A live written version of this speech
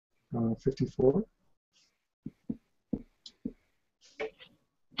54.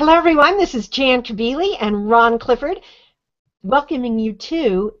 Hello, everyone. This is Jan Kabili and Ron Clifford welcoming you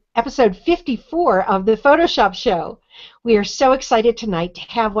to episode 54 of the Photoshop Show. We are so excited tonight to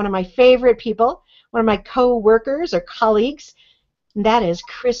have one of my favorite people, one of my co-workers or colleagues, and that is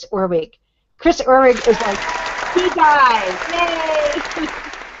Chris Orwig. Chris Orwig is like the guy.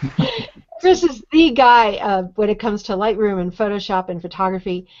 Yay! Chris is the guy when it comes to Lightroom and Photoshop and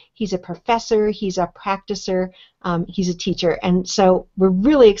photography. He's a professor, he's a practicer, he's a teacher, and so we're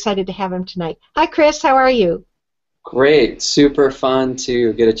really excited to have him tonight. Hi, Chris. How are you? Great. Super fun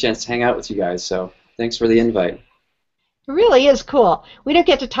to get a chance to hang out with you guys, so thanks for the invite. It really is cool. We don't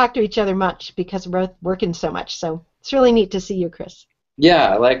get to talk to each other much because we're both working so much, so it's really neat to see you, Chris.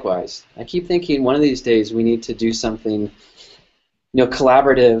 Yeah, likewise. I keep thinking one of these days we need to do something,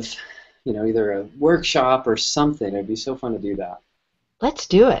 collaborative, either a workshop or something. It'd be so fun to do that. Let's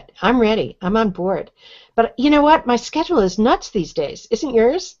do it. I'm ready. I'm on board. But you know what? My schedule is nuts these days. Isn't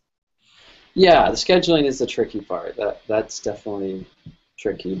yours? Yeah, the scheduling is the tricky part. That's definitely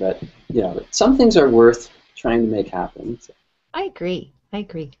tricky, but some things are worth trying to make happen. So. I agree.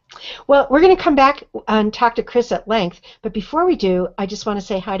 Well, we're going to come back and talk to Chris at length, but before we do, I just want to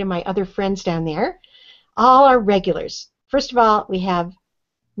say hi to my other friends down there, all our regulars. First of all, we have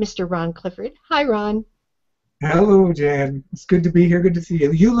Mr. Ron Clifford. Hi, Ron. Hello, Jan. It's good to be here. Good to see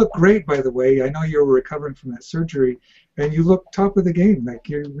you. You look great, by the way. I know you were recovering from that surgery, and you look top of the game. Like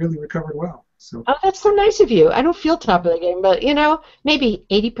you really recovered well. So. Oh, that's so nice of you. I don't feel top of the game, but maybe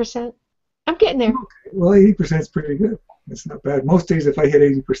 80%. I'm getting there. Okay. Well, 80% is pretty good. It's not bad. Most days, if I hit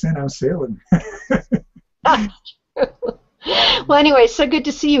 80%, I'm sailing. Well, anyway, so good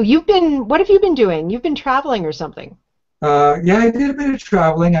to see you. What have you been doing? You've been traveling or something? Yeah, I did a bit of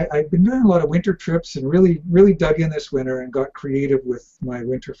traveling. I've been doing a lot of winter trips and really dug in this winter and got creative with my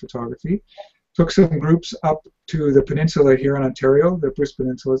winter photography. Took some groups up to the peninsula here in Ontario, the Bruce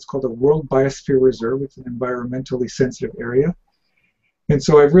Peninsula. It's called the World Biosphere Reserve. It's an environmentally sensitive area. And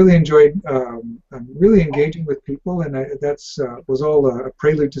so I've really enjoyed really engaging with people, and that's was all a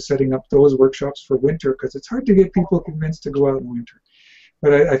prelude to setting up those workshops for winter, because it's hard to get people convinced to go out in winter.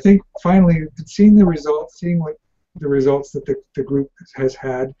 But I think finally seeing the results, the results that the group has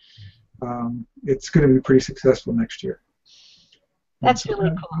had, it's going to be pretty successful next year. That's really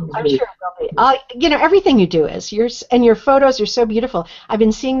cool. I'm sure it will be. Everything you do is and your photos are so beautiful. I've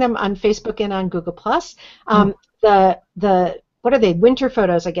been seeing them on Facebook and on Google+. What are they? Winter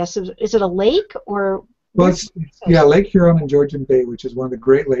photos, I guess. Is it a lake or? Well, it's Lake Huron and Georgian Bay, which is one of the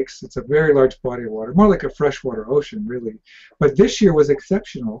Great Lakes. It's a very large body of water, more like a freshwater ocean, really. But this year was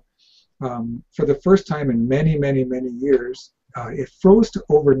exceptional. For the first time in many, many, many years, it froze to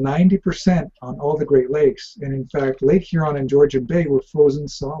over 90% on all the Great Lakes. And in fact, Lake Huron and Georgian Bay were frozen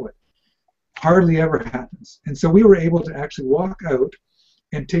solid. Hardly ever happens. And so we were able to actually walk out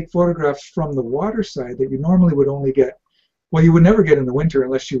and take photographs from the water side that you normally would only get. Well, you would never get in the winter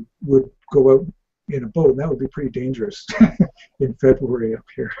unless you would go out in a boat, and that would be pretty dangerous in February up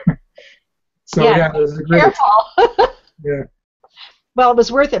here. So yeah, it was a great. Careful. Yeah. Well, it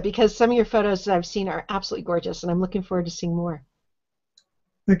was worth it because some of your photos that I've seen are absolutely gorgeous, and I'm looking forward to seeing more.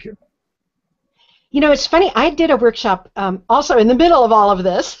 Thank you. It's funny. I did a workshop also in the middle of all of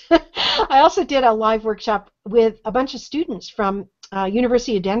this. I also did a live workshop with a bunch of students from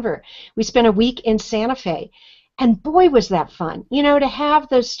University of Denver. We spent a week in Santa Fe. And boy, was that fun, to have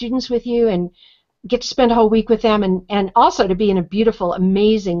those students with you and get to spend a whole week with them and also to be in a beautiful,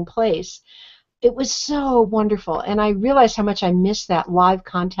 amazing place. It was so wonderful. And I realized how much I missed that live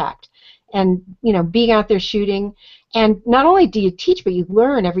contact and, being out there shooting. And not only do you teach, but you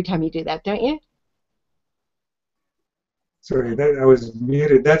learn every time you do that, don't you? Sorry, I was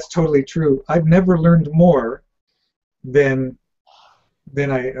muted. That's totally true. I've never learned more than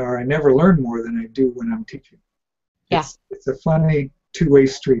I never learn more than I do when I'm teaching. Yeah. It's a funny two-way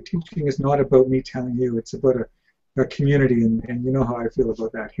street. Teaching is not about me telling you. It's about a community, and you know how I feel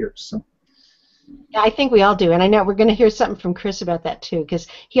about that here. So. Yeah, I think we all do, and I know we're going to hear something from Chris about that too, because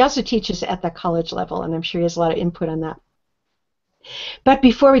he also teaches at the college level, and I'm sure he has a lot of input on that. But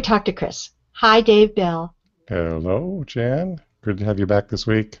before we talk to Chris, hi, Dave Bell. Hello, Jan. Good to have you back this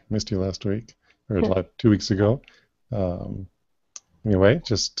week. Missed you last week, or 2 weeks ago. Anyway,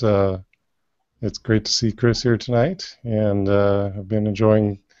 just... it's great to see Chris here tonight, and I've been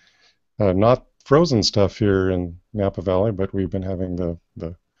enjoying not frozen stuff here in Napa Valley, but we've been having the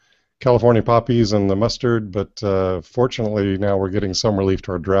California poppies and the mustard, but fortunately now we're getting some relief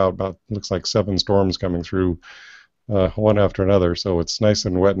to our drought. Looks like 7 storms coming through, one after another, so it's nice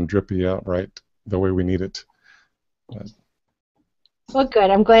and wet and drippy out right the way we need it. Well, good.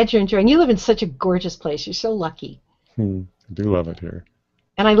 I'm glad you're enjoying. You live in such a gorgeous place. You're so lucky. I do love it here.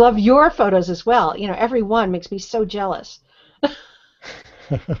 And I love your photos as well. You know, every one makes me so jealous.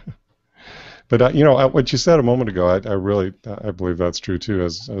 But what you said a moment ago, I really believe that's true too.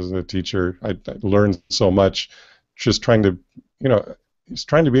 As a teacher, I learned so much just trying to, just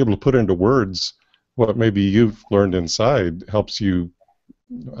trying to be able to put into words what maybe you've learned inside helps you,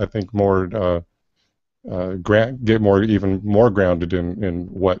 I think, more get even more grounded in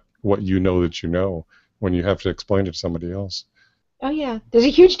what you know that you know when you have to explain it to somebody else. Oh yeah, there's a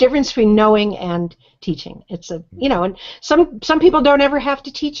huge difference between knowing and teaching. It's and some people don't ever have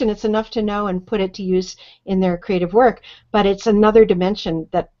to teach, and it's enough to know and put it to use in their creative work. But it's another dimension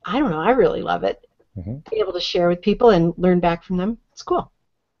that I don't know. I really love it. Be able to share with people and learn back from them. It's cool.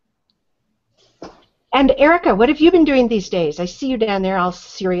 And Erica, what have you been doing these days? I see you down there, all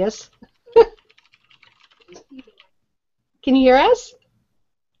serious. Can you hear us?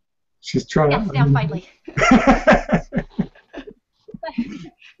 She's trying to. Yes, now finally.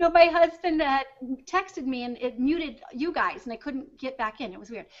 No, my husband texted me and it muted you guys, and I couldn't get back in. It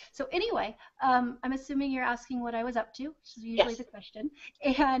was weird. So anyway, I'm assuming you're asking what I was up to, which is usually the question.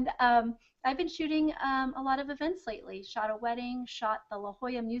 And I've been shooting a lot of events lately. Shot a wedding, shot the La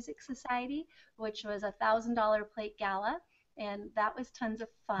Jolla Music Society, which was a $1,000 plate gala, and that was tons of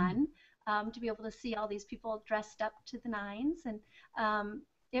fun to be able to see all these people dressed up to the nines. And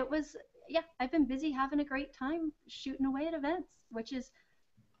it was, yeah, I've been busy having a great time shooting away at events, which is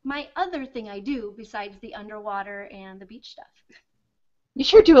my other thing I do besides the underwater and the beach stuff. You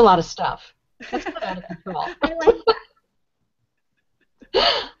sure do a lot of stuff. That's not out of control. I like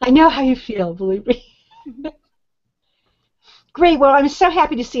that. I know how you feel, believe me. Great. Well, I'm so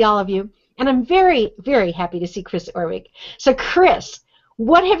happy to see all of you, and I'm very, very happy to see Chris Orwig. So, Chris,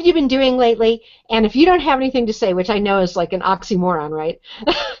 what have you been doing lately? And if you don't have anything to say, which I know is like an oxymoron, right?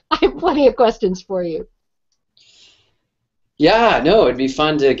 I have plenty of questions for you. Yeah, no, it'd be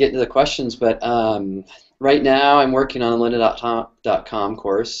fun to get into the questions, but right now I'm working on a lynda.com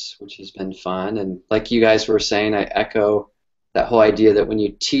course, which has been fun. And like you guys were saying, I echo that whole idea that when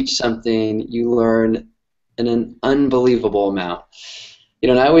you teach something, you learn an unbelievable amount.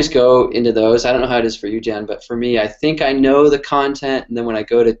 And I always go into those. I don't know how it is for you, Jen, but for me, I think I know the content, and then when I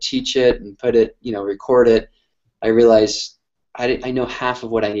go to teach it and put it, record it, I realize I know half of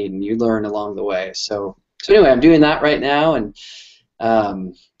what I need, and you learn along the way. So anyway, I'm doing that right now, and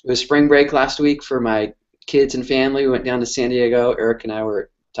it was spring break last week for my kids and family. We went down to San Diego. Eric and I were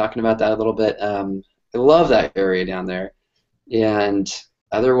talking about that a little bit. I love that area down there, and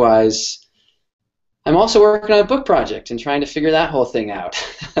otherwise, I'm also working on a book project and trying to figure that whole thing out.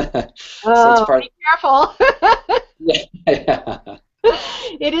 So be careful. Yeah.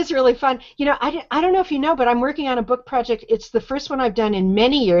 It is really fun. I don't know if you know, but I'm working on a book project. It's the first one I've done in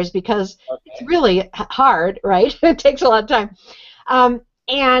many years because it's really hard, right? It takes a lot of time.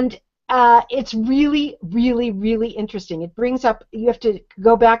 And it's really, really, really interesting. It brings up, you have to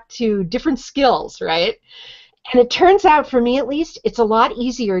go back to different skills, right? And it turns out, for me at least, it's a lot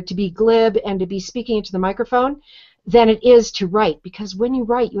easier to be glib and to be speaking into the microphone than it is to write, because when you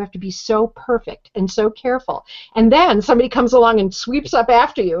write, you have to be so perfect and so careful. And then somebody comes along and sweeps up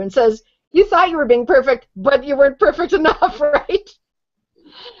after you and says, you thought you were being perfect, but you weren't perfect enough, right?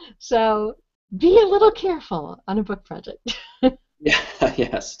 So be a little careful on a book project. Yeah,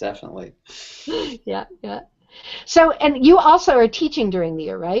 yes, definitely. Yeah. So, and you also are teaching during the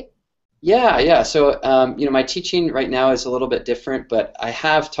year, right? Yeah. So, my teaching right now is a little bit different, but I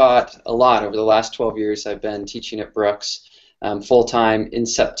have taught a lot over the last 12 years. I've been teaching at Brooks full-time. In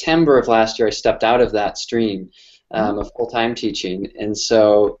September of last year, I stepped out of that stream of full-time teaching, and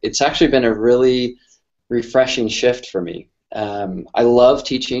so it's actually been a really refreshing shift for me. I love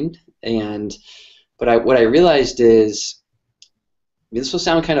teaching, but what I realized is, this will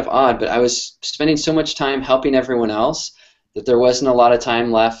sound kind of odd, but I was spending so much time helping everyone else that there wasn't a lot of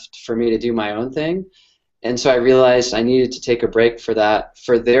time left for me to do my own thing. And so I realized I needed to take a break for that,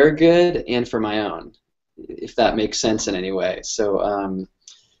 for their good and for my own, if that makes sense in any way. So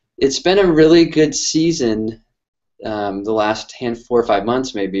it's been a really good season, the last 4 or 5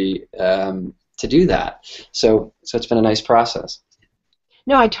 months maybe, to do that. So it's been a nice process.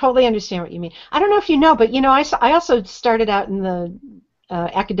 No, I totally understand what you mean. I don't know if you know, but I also started out in the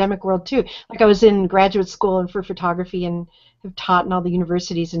academic world too. Like I was in graduate school and for photography and have taught in all the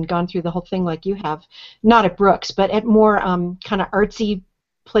universities and gone through the whole thing like you have. Not at Brooks, but at more kind of artsy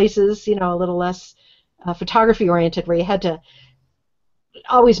places, a little less photography oriented, where you had to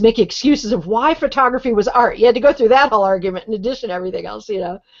always make excuses of why photography was art. You had to go through that whole argument in addition to everything else,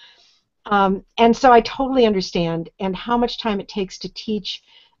 And so I totally understand, and how much time it takes to teach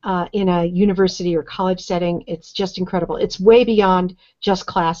in a university or college setting, it's just incredible. It's way beyond just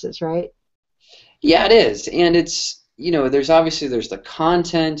classes, right? Yeah, it is, and it's, there's obviously there's the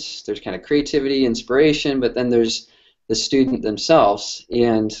content, there's kind of creativity, inspiration, but then there's the student themselves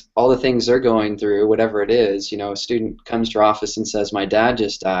and all the things they're going through, whatever it is. A student comes to your office and says, "My dad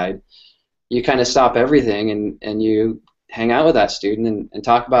just died." You kind of stop everything and you hang out with that student and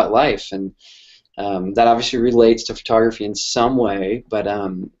talk about life, and that obviously relates to photography in some way, but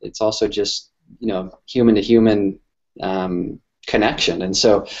it's also just human to human connection, and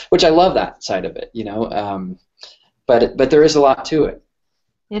so, which I love that side of it, but there is a lot to it.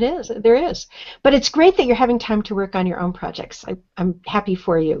 It is. There is. But it's great that you're having time to work on your own projects. I'm happy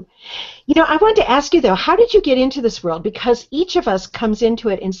for you. I wanted to ask you, though, how did you get into this world? Because each of us comes into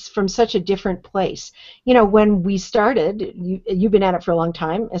it from such a different place. When we started, you've been at it for a long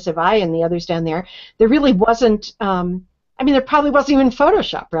time, as have I and the others down there, there really wasn't, there probably wasn't even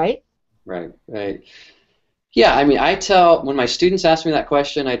Photoshop, right? Right. Yeah, when my students ask me that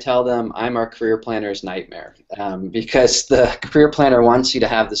question, I tell them I'm our career planner's nightmare, because the career planner wants you to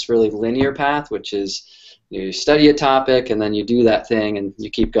have this really linear path, which is you study a topic and then you do that thing and you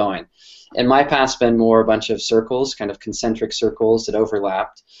keep going. And my path's been more a bunch of circles, kind of concentric circles that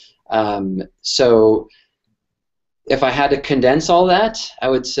overlapped. So if I had to condense all that, I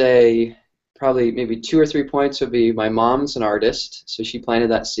would say probably maybe 2 or 3 points would be my mom's an artist, so she planted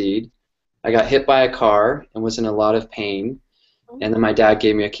that seed. I got hit by a car and was in a lot of pain, and then my dad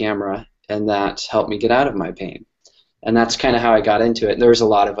gave me a camera, and that helped me get out of my pain. And that's kind of how I got into it. There was a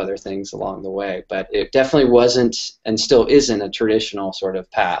lot of other things along the way, but it definitely wasn't, and still isn't, a traditional sort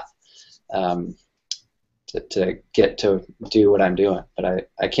of path to get to do what I'm doing. But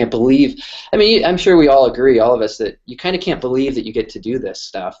I can't believe, I'm sure we all agree, all of us, that you kind of can't believe that you get to do this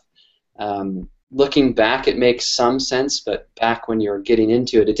stuff. Looking back, it makes some sense, but back when you were getting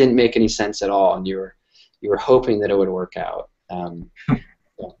into it, it didn't make any sense at all, and you were hoping that it would work out.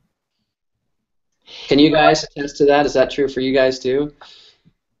 So. Can you guys attest to that? Is that true for you guys too?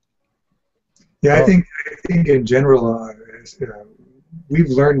 Yeah, I think in general, we've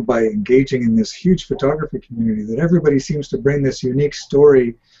learned by engaging in this huge photography community that everybody seems to bring this unique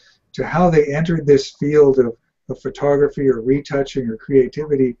story to how they entered this field of photography or retouching or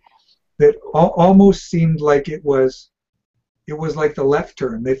creativity, that almost seemed like it was like the left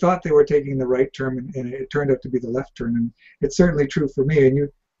turn. They thought they were taking the right turn, and it turned out to be the left turn. And it's certainly true for me. And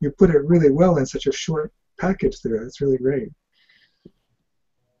you put it really well in such a short package there. That's really great.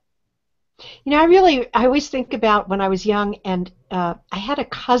 I always think about when I was young, and I had a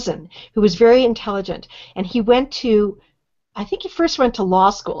cousin who was very intelligent, and I think he first went to law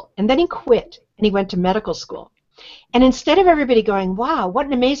school, and then he quit, and he went to medical school. And instead of everybody going, "Wow, what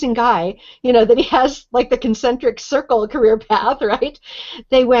an amazing guy," that he has like the concentric circle career path, right?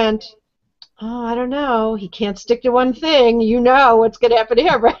 They went, "Oh, I don't know. He can't stick to one thing. What's going to happen to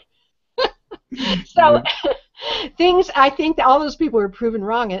him, right?" So I think that all those people were proven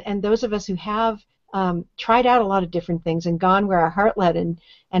wrong, and those of us who have tried out a lot of different things and gone where our heart led and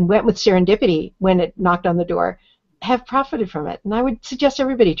went with serendipity when it knocked on the door, have profited from it. And I would suggest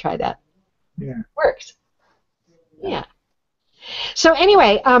everybody try that. Yeah. It works. Yeah. So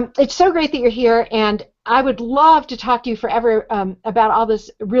anyway, it's so great that you're here, and I would love to talk to you forever about all this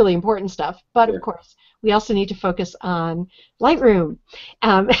really important stuff. But of course, we also need to focus on Lightroom.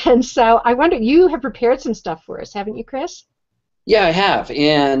 And so I wonder, you have prepared some stuff for us, haven't you, Chris? Yeah, I have.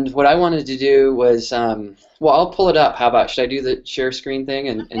 And what I wanted to do was, well, I'll pull it up. How about, should I do the share screen thing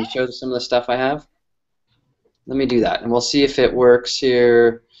and show some of the stuff I have? Let me do that, and we'll see if it works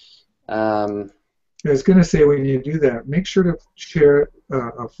here. I was going to say, when you do that, make sure to share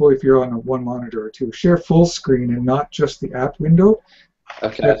if you're on one monitor or two, share full screen and not just the app window.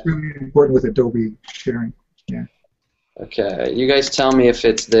 Okay. That's really important with Adobe sharing. Yeah. Okay. You guys tell me if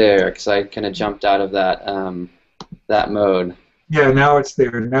it's there, because I kind of jumped out of that that mode. Yeah, now it's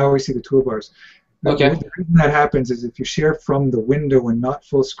there. Now we see the toolbars. Okay. The reason that happens is if you share from the window and not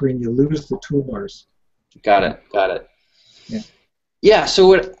full screen, you lose the toolbars. Got it. Got it. Yeah. Yeah, so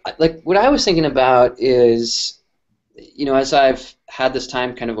what I was thinking about is, as I've had this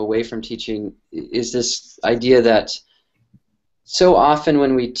time kind of away from teaching, is this idea that so often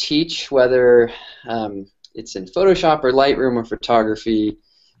when we teach, whether it's in Photoshop or Lightroom or photography,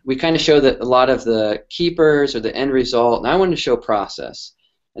 we kind of show that a lot of the keepers or the end result, and I wanted to show process.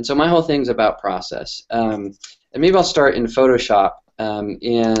 And so my whole thing's about process. And maybe I'll start in Photoshop,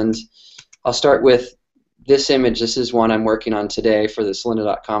 and I'll start with this image. This is one I'm working on today for this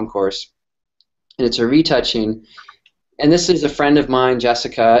lynda.com course, and it's a retouching, And this is a friend of mine,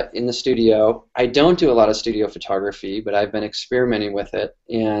 Jessica, in the studio. I don't do a lot of studio photography, but I've been experimenting with it,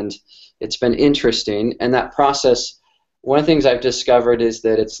 and it's been interesting. And that process, one of the things I've discovered is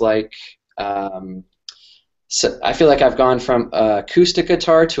that it's like, so I feel like I've gone from acoustic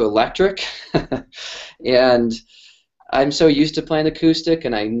guitar to electric, and I'm so used to playing acoustic,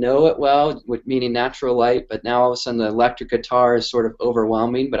 and I know it well, meaning natural light, but now all of a sudden the electric guitar is sort of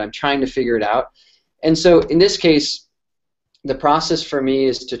overwhelming, but I'm trying to figure it out. And so in this case, the process for me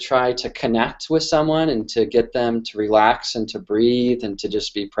is to try to connect with someone and to get them to relax and to breathe and to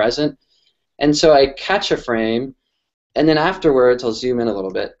just be present. And so I catch a frame, and then afterwards I'll zoom in a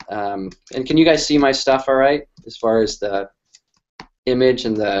little bit. And can you guys see my stuff all right, as far as the image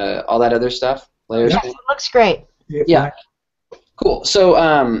and all that other stuff? Layers? Yes, it looks great. Yeah. Cool. So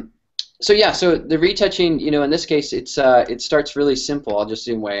so the retouching, in this case, it starts really simple. I'll just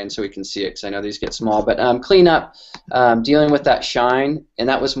zoom away and so we can see it, because I know these get small. But clean up, dealing with that shine, and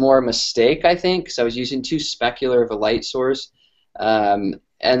that was more a mistake, I think, because I was using too specular of a light source.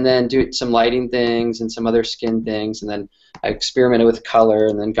 And then do some lighting things and some other skin things, and then I experimented with color,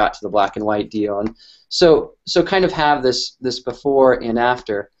 and then got to the black and white deal. And so kind of have this before and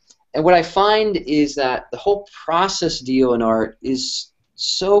after. And what I find is that the whole process deal in art is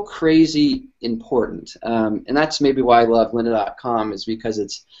so crazy important. And that's maybe why I love lynda.com, is because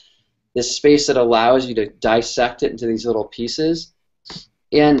it's this space that allows you to dissect it into these little pieces.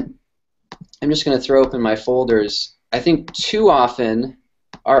 And I'm just going to throw open my folders. I think too often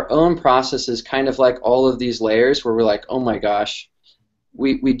our own process is kind of like all of these layers where we're like, oh my gosh,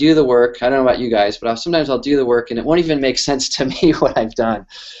 we do the work. I don't know about you guys, but sometimes I'll do the work and it won't even make sense to me what I've done.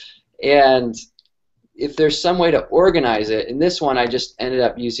 And if there's some way to organize it, in this one I just ended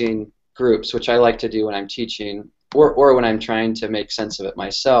up using groups, which I like to do when I'm teaching or when I'm trying to make sense of it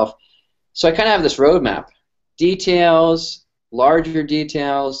myself. So I kind of have this roadmap. Details, larger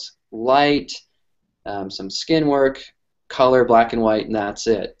details, light, some skin work, color, black and white, and that's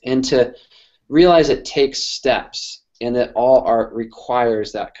it. And to realize it takes steps, and that all art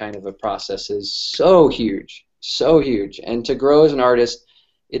requires that kind of a process is so huge, so huge. And to grow as an artist,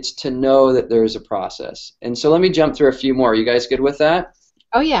 it's to know that there is a process. And so let me jump through a few more. You guys good with that?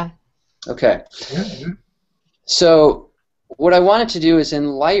 Oh, yeah. Okay. Yeah. So what I wanted to do is in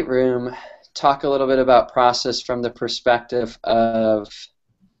Lightroom talk a little bit about process from the perspective of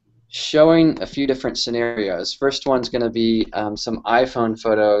showing a few different scenarios. First one's going to be some iPhone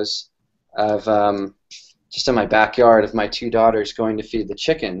photos of just in my backyard of my two daughters going to feed the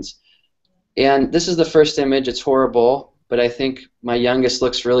chickens. And this is the first image. It's horrible, but I think my youngest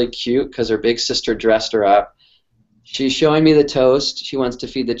looks really cute because her big sister dressed her up. She's showing me the toast. She wants to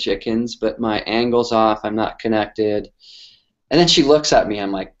feed the chickens, but my angle's off. I'm not connected. And then she looks at me.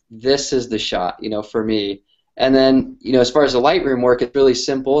 I'm like, this is the shot, for me. And then, as far as the Lightroom work, it's really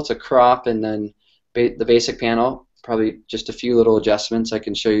simple. It's a crop and then the basic panel, probably just a few little adjustments. I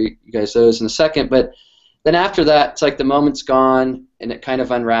can show you guys those in a second. But then after that, it's like the moment's gone and it kind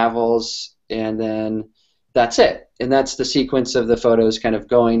of unravels, and then that's it. And that's the sequence of the photos kind of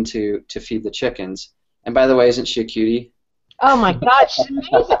going to feed the chickens. And by the way, isn't she a cutie? Oh my God, she's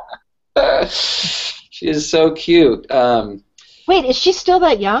amazing. She is so cute. Wait, is she still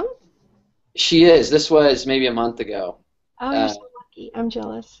that young? She is. This was maybe a month ago. Oh, you're so lucky. I'm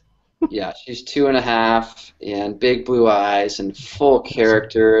jealous. Yeah, she's 2.5 and big blue eyes and full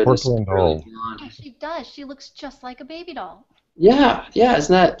character. Porcelain doll. Yeah, she does. She looks just like a baby doll. Yeah, isn't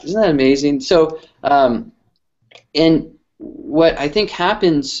that amazing? So, and what I think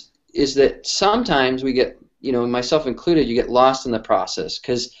happens is that sometimes we get, myself included, you get lost in the process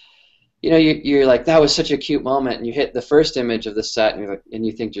because, you're like, that was such a cute moment, and you hit the first image of the set, and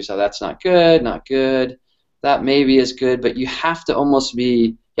you think to yourself, that's not good, not good. That maybe is good, but you have to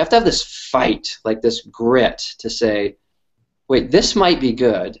you have to have this fight, like this grit to say, wait, this might be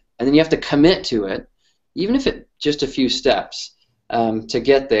good, and then you have to commit to it, even if it's just a few steps to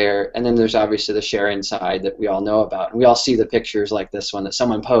get there. And then there's obviously the sharing side that we all know about, and we all see the pictures like this one that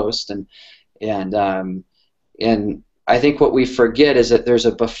someone posts, and I think what we forget is that there's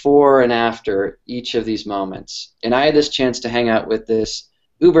a before and after each of these moments. And I had this chance to hang out with this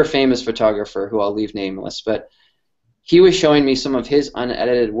uber famous photographer who I'll leave nameless, but he was showing me some of his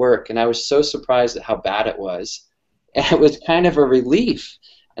unedited work, and I was so surprised at how bad it was. And it was kind of a relief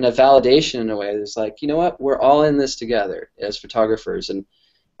and a validation in a way. It's like, you know what, we're all in this together as photographers. And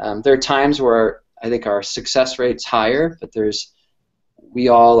there are times where I think our success rate's higher, but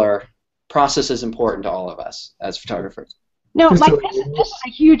process is important to all of us as photographers. No, Just like to, this is a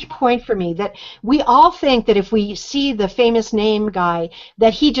huge point for me, that we all think that if we see the famous name guy,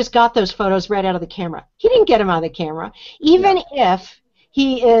 that he just got those photos right out of the camera. He didn't get them out of the camera. Even if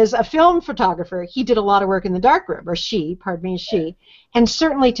he is a film photographer, he did a lot of work in the darkroom, or she, pardon me, she. And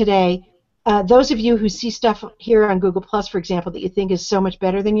certainly today, those of you who see stuff here on Google Plus, for example, that you think is so much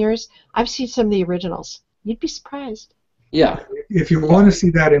better than yours, I've seen some of the originals. You'd be surprised. Yeah. if you want to see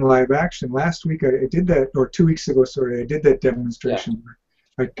that in live action, last week I did that, or 2 weeks ago, sorry, I did that demonstration.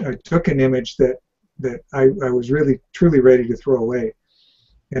 I took an image that I was really truly ready to throw away,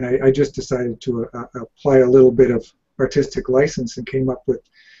 and I just decided to apply a little bit of artistic license and came up with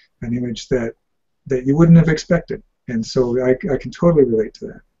an image that you wouldn't have expected, and so I can totally relate to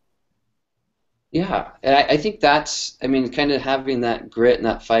that. Yeah, and I think that's, I mean, kind of having that grit and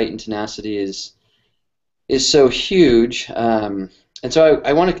that fight and tenacity is so huge. And so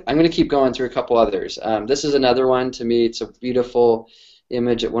I'm going to keep going through a couple others. This is another one. To me, it's a beautiful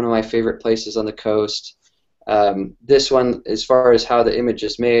image at one of my favorite places on the coast. This one, as far as how the image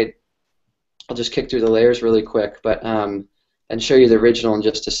is made, I'll just kick through the layers really quick, but and show you the original in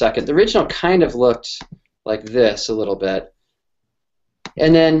just a second. The original kind of looked like this a little bit,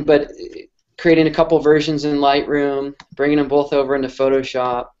 and then but creating a couple versions in Lightroom, bringing them both over into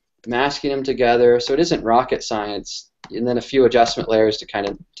Photoshop, masking them together, so it isn't rocket science, and then a few adjustment layers to kind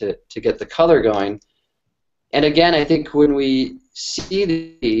of to get the color going. And again, I think when we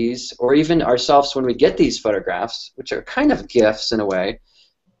see these, or even ourselves when we get these photographs, which are kind of gifts in a way,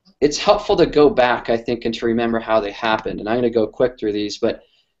 it's helpful to go back, I think, and to remember how they happened. And I'm going to go quick through these, but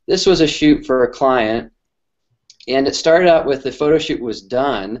this was a shoot for a client, and it started out with the photo shoot was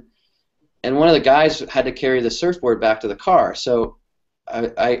done, and one of the guys had to carry the surfboard back to the car. So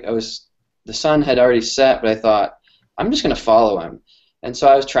the sun had already set, but I thought, I'm just going to follow him. And so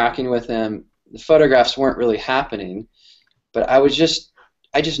I was tracking with him. The photographs weren't really happening, but I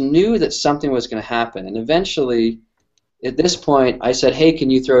just knew that something was going to happen. And eventually, at this point, I said, hey, can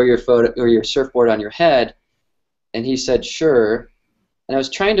you throw your photo or your surfboard on your head? And he said, sure. And I was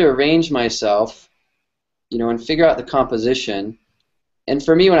trying to arrange myself, and figure out the composition. And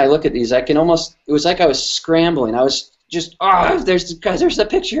for me, when I look at these, I can almost, it was like I was scrambling. I was just, there's a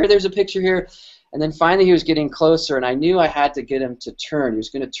picture here, there's a picture here. And then finally he was getting closer, and I knew I had to get him to turn. He was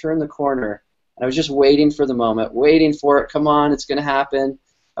going to turn the corner. And I was just waiting for the moment, waiting for it. Come on, it's going to happen.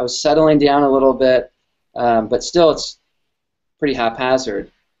 I was settling down a little bit, but still it's pretty haphazard.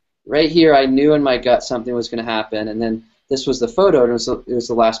 Right here, I knew in my gut something was going to happen, and then this was the photo, and it was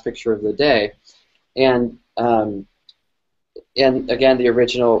the last picture of the day. And again, the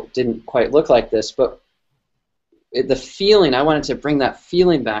original didn't quite look like this, but the feeling, I wanted to bring that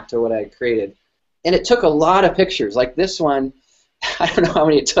feeling back to what I had created. And it took a lot of pictures. Like this one, I don't know how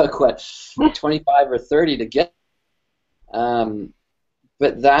many it took, 25 or 30 to get.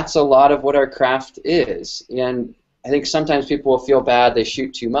 But that's a lot of what our craft is. And I think sometimes people will feel bad they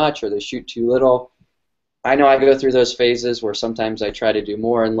shoot too much or they shoot too little. I know I go through those phases where sometimes I try to do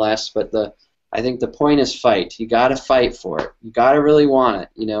more and less, but I think the point is fight. You got to fight for it. You got to really want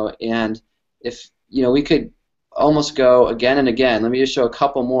it, And if we could almost go again and again. Let me just show a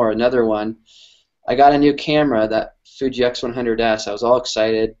couple more. Another one. I got a new camera, that Fuji X100S. I was all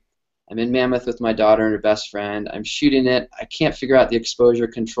excited. I'm in Mammoth with my daughter and her best friend. I'm shooting it. I can't figure out the exposure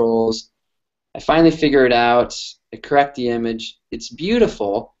controls. I finally figure it out. I correct the image. It's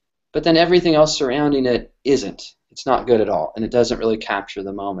beautiful, but then everything else surrounding it isn't. It's not good at all, and it doesn't really capture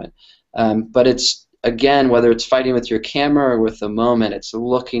the moment. But it's, again, whether it's fighting with your camera or with the moment, it's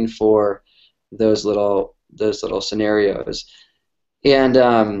looking for those little scenarios.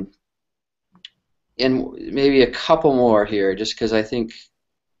 And maybe a couple more here, just because I think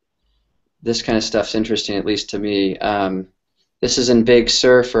this kind of stuff's interesting, at least to me. This is in Big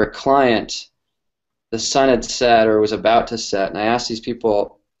Sur for a client. The sun had set or was about to set, and I asked these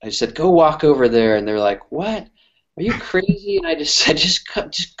people, I said, go walk over there, and they're like, what? Are you crazy? And I just said, just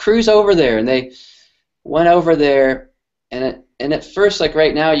cruise over there. And they went over there, and at first, like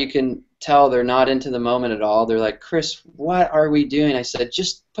right now, you can tell they're not into the moment at all. They're like, Chris, what are we doing? I said,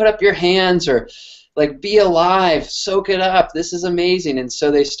 just put up your hands, or like be alive, soak it up. This is amazing. And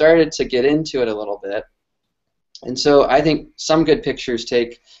so they started to get into it a little bit. And so I think some good pictures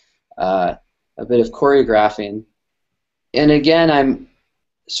take a bit of choreographing. And again, I'm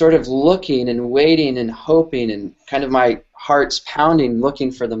sort of looking and waiting and hoping, and kind of my heart's pounding,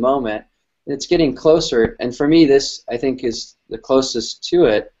 looking for the moment. And it's getting closer. And for me, this, I think, is the closest to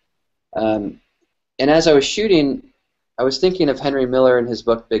it. And as I was shooting, I was thinking of Henry Miller in his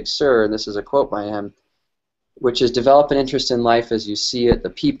book Big Sur, and this is a quote by him. which is develop an interest in life as you see it, the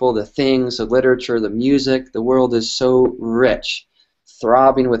people, the things, the literature, the music. The world is so rich,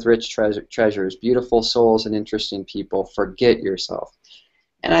 throbbing with rich treasures, beautiful souls and interesting people. Forget yourself.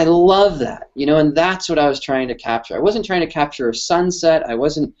 And I love that, you know, and that's what I was trying to capture. I wasn't trying to capture a sunset. I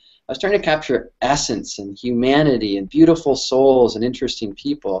was trying to capture essence and humanity and beautiful souls and interesting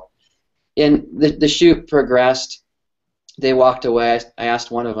people. And the shoot progressed. They walked away. I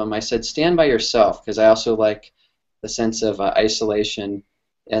asked one of them, I said, stand by yourself, because I also like the sense of isolation.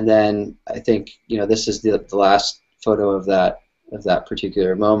 And then I think, you know, this is the last photo of that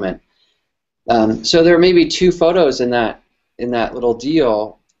particular moment. So there may be 2 photos in that little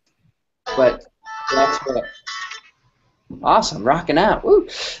deal, but that's what, awesome, rocking out, woo.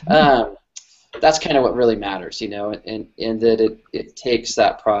 That's kind of what really matters, you know, and that it takes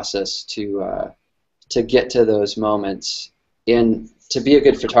that process to get to those moments, and to be a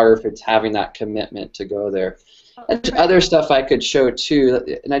good photographer, it's having that commitment to go there. And other stuff I could show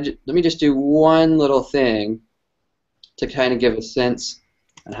too, and let me just do one little thing to kind of give a sense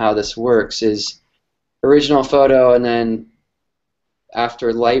on how this works. Is original photo, and then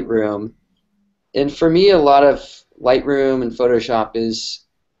after Lightroom. And for me, a lot of Lightroom and Photoshop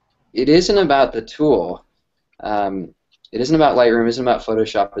it isn't about the tool. It isn't about Lightroom, it isn't about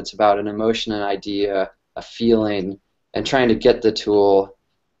Photoshop. It's about an emotion, an idea, a feeling, and trying to get the tool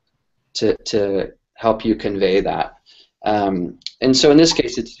to help you convey that. And so in this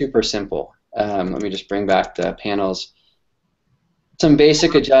case, it's super simple. Let me just bring back the panels. Some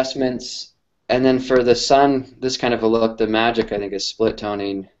basic adjustments, and then for the sun, this kind of a look, the magic I think is split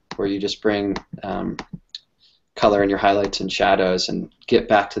toning, where you just bring color in your highlights and shadows and get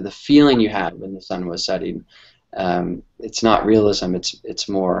back to the feeling you had when the sun was setting. It's not realism, it's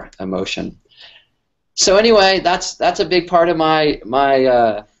more emotion. So anyway, that's a big part of my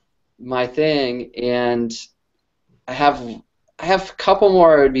thing, and I have a couple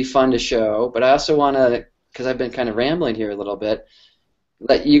more it would be fun to show, but I also want to, because I've been kind of rambling here a little bit,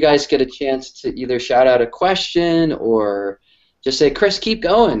 let you guys get a chance to either shout out a question or just say, Chris, keep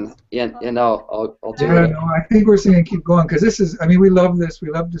going, and I'll do it. No, I think we're saying keep going, because this is, I mean, we love this. We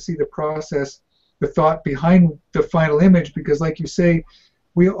love to see the process, the thought behind the final image, because like you say,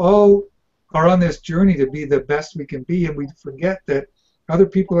 we all are on this journey to be the best we can be, and we forget that other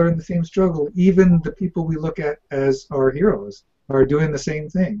people are in the same struggle. Even the people we look at as our heroes are doing the same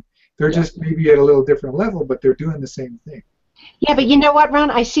thing. They're just maybe at a little different level, but they're doing the same thing. Yeah, but you know what,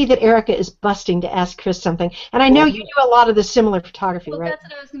 Ron? I see that Erica is busting to ask Chris something, and I know you do a lot of the similar photography, well, right? That's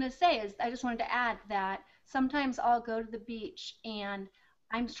what I was going to say. Is I just wanted to add that sometimes I'll go to the beach and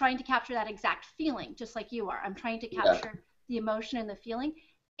I'm trying to capture that exact feeling, just like you are. I'm trying to capture the emotion and the feeling,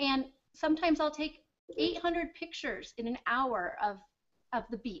 and sometimes I'll take 800 pictures in an hour of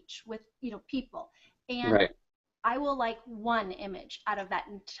the beach with, you know, people, and I will like one image out of that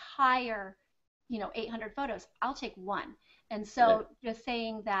entire, you know, 800 photos. I'll take one. And so just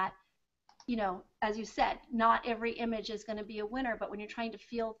saying that, you know, as you said, not every image is going to be a winner, but when you're trying to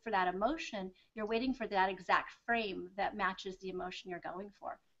feel for that emotion, you're waiting for that exact frame that matches the emotion you're going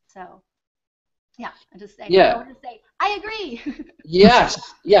for. So, yeah, I'm just saying. I want to say, I agree.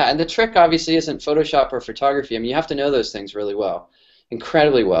 Yes, yeah, and the trick obviously isn't Photoshop or photography. I mean, you have to know those things really well,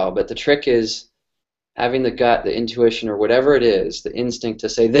 incredibly well, but the trick is having the gut, the intuition, or whatever it is, the instinct to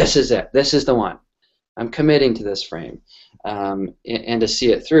say, this is it, this is the one. I'm committing to this frame, and to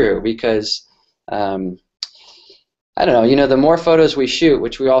see it through, because I don't know, you know, the more photos we shoot,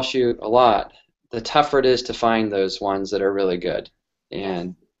 which we all shoot a lot, the tougher it is to find those ones that are really good,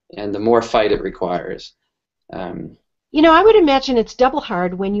 and the more fight it requires. You know, I would imagine it's double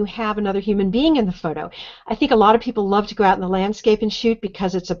hard when you have another human being in the photo. I think a lot of people love to go out in the landscape and shoot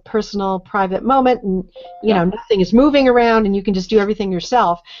because it's a personal, private moment, and you know, nothing is moving around, and you can just do everything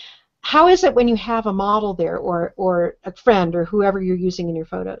yourself. How is it when you have a model there, or a friend, or whoever you're using in your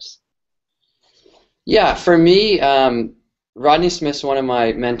photos? Yeah, for me, Rodney Smith's one of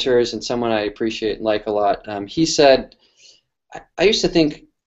my mentors and someone I appreciate and like a lot. He said, I used to think,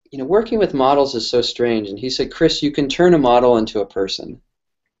 you know, working with models is so strange, and he said, Chris, you can turn a model into a person.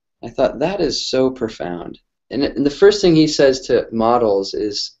 I thought, that is so profound. And the first thing he says to models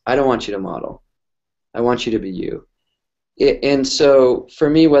is, I don't want you to model. I want you to be you. And so for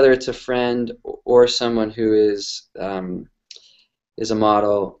me, whether it's a friend or someone who is a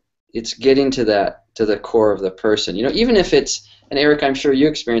model, it's getting to the core of the person. You know, even if it's, and Eric, I'm sure you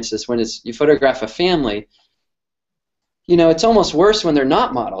experience this, when you photograph a family, you know, it's almost worse when they're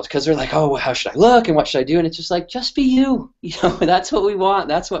not models, because they're like, oh, well, how should I look and what should I do? And it's just like, just be you. You know, that's what we want.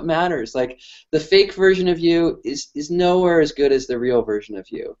 That's what matters. Like, the fake version of you is nowhere as good as the real version of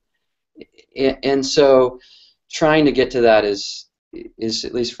you. And so trying to get to that is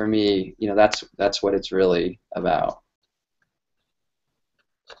at least for me, you know, that's what it's really about.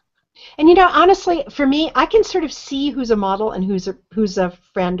 And you know, honestly, for me, I can sort of see who's a model and who's a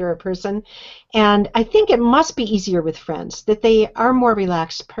friend or a person, and I think it must be easier with friends, that they are more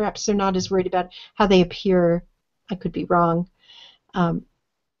relaxed. Perhaps they're not as worried about how they appear. I could be wrong.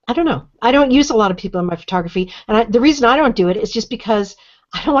 I don't know. I don't use a lot of people in my photography, and the reason I don't do it is just because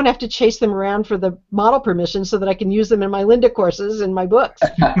I don't want to have to chase them around for the model permission so that I can use them in my Linda courses and my books.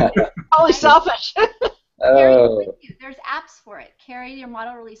 Totally selfish. Carry them with you. There's apps for it. Carry your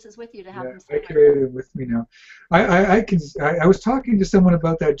model releases with you to have them. I carry them with me now. I was talking to someone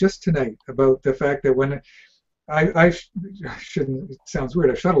about that just tonight, about the fact that when I shouldn't, it sounds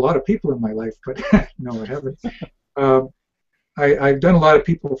weird, I've shot a lot of people in my life, but no, I haven't. I've done a lot of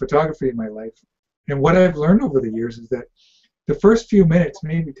people photography in my life, and what I've learned over the years is that the first few minutes,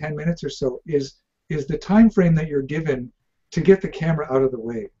 maybe 10 minutes or so, is the time frame that you're given to get the camera out of the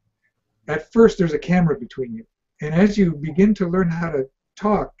way. At first, there's a camera between you, and as you begin to learn how to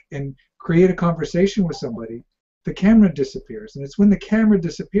talk and create a conversation with somebody, the camera disappears, and it's when the camera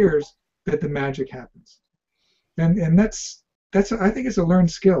disappears that the magic happens. And that's I think it's a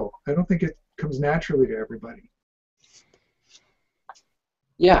learned skill. I don't think it comes naturally to everybody.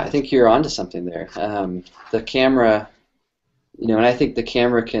 Yeah, I think you're onto something there. The camera, you know, and I think the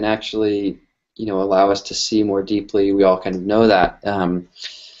camera can actually, you know, allow us to see more deeply. We all kind of know that.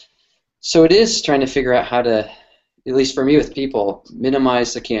 So it is trying to figure out how to, at least for me with people,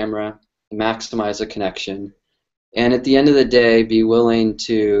 minimize the camera, maximize the connection, and at the end of the day, be willing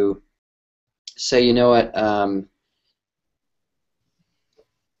to say, you know what,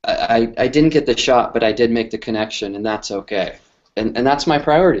 I didn't get the shot, but I did make the connection, and that's okay. And that's my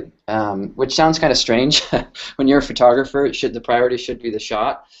priority, which sounds kind of strange. When you're a photographer, the priority should be the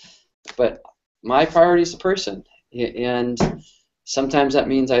shot, but my priority is the person, and sometimes that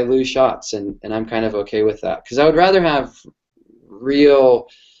means I lose shots, and I'm kind of okay with that, because I would rather have real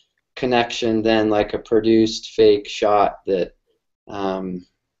connection than like a produced fake shot that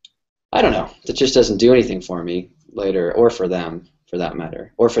I don't know, that just doesn't do anything for me later, or for them for that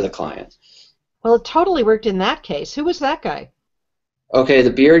matter, or for the client. Well, it totally worked in that case. Who was that guy? Okay,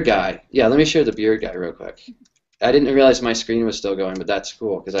 the beard guy. Yeah, let me show the beard guy real quick. I didn't realize my screen was still going, but that's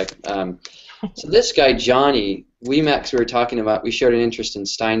cool, because so this guy, Johnny, we met because we were talking about, we showed an interest in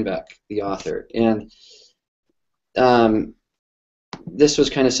Steinbeck, the author, and this was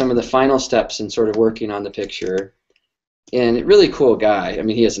kind of some of the final steps in sort of working on the picture, and a really cool guy. I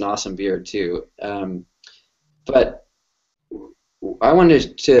mean, he has an awesome beard too, but I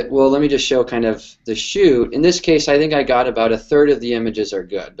wanted to, well, let me just show kind of the shoot. In this case, I think I got about a third of the images are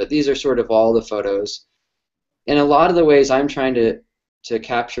good, but these are sort of all the photos. And a lot of the ways I'm trying to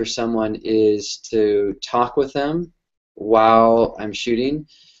capture someone is to talk with them while I'm shooting.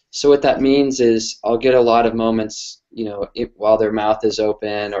 So what that means is I'll get a lot of moments, you know, while their mouth is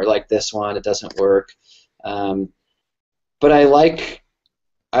open, or like this one, it doesn't work. But I like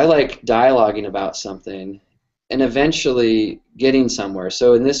dialoguing about something and eventually getting somewhere.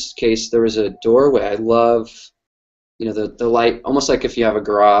 So in this case, there was a doorway. I love, you know, the light, almost like if you have a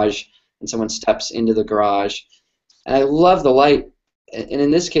garage and someone steps into the garage. And I love the light. And in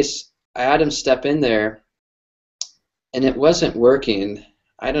this case, I had him step in there, and it wasn't working.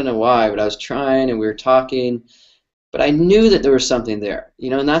 I don't know why, but I was trying, and we were talking, but I knew that there was something there, you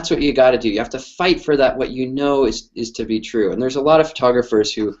know, and that's what you got to do. You have to fight for that, what you know is to be true. And there's a lot of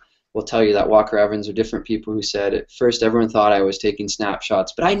photographers who will tell you that, Walker Evans or different people who said, at first everyone thought I was taking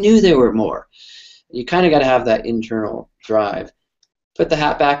snapshots, but I knew there were more. You kind of got to have that internal drive. Put the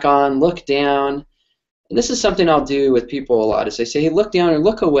hat back on, look down. And this is something I'll do with people a lot, is I say, hey, look down or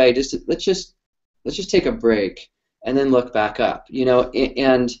look away, let's just take a break and then look back up, you know,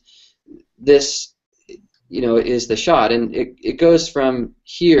 and this, you know, is the shot, and it goes from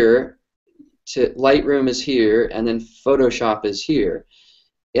here to Lightroom is here, and then Photoshop is here,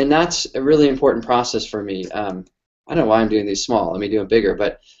 and that's a really important process for me. I don't know why I'm doing these small, let me do them bigger,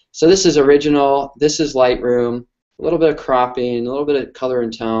 but so this is original, this is Lightroom, a little bit of cropping, a little bit of color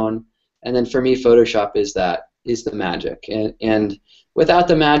and tone, and then for me Photoshop is the magic, and without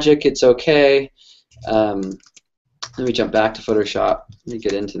the magic it's okay. Let me jump back to Photoshop. Let me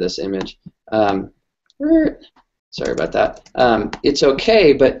get into this image. Sorry about that. It's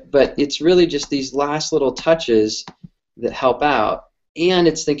okay, but it's really just these last little touches that help out, and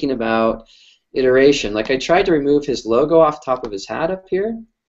it's thinking about iteration. Like I tried to remove his logo off top of his hat up here,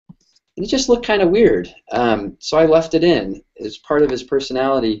 and it just looked kind of weird. So I left it in as part of his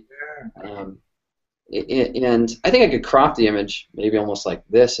personality. And I think I could crop the image maybe almost like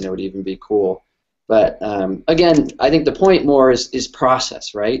this, and it would even be cool. But again, I think the point more is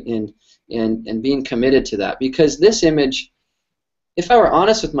process, right? And being committed to that. Because this image, if I were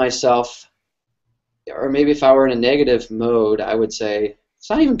honest with myself, or maybe if I were in a negative mode, I would say, it's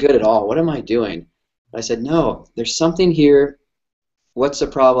not even good at all. What am I doing? But I said, no, there's something here. What's the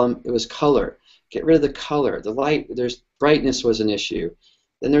problem? It was color. Get rid of the color. The light, there's brightness was an issue.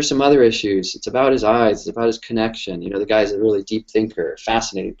 Then there's some other issues. It's about his eyes. It's about his connection. You know, the guy's a really deep thinker,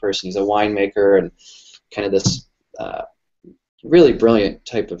 fascinating person. He's a winemaker and kind of this really brilliant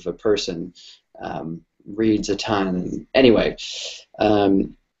type of a person. Reads a ton. Anyway,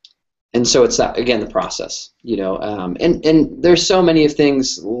 and so it's that, again, the process. You know, and there's so many of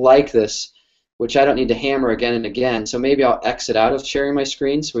things like this which I don't need to hammer again and again. So maybe I'll exit out of sharing my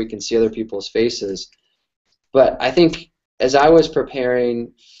screen so we can see other people's faces. But I think as I was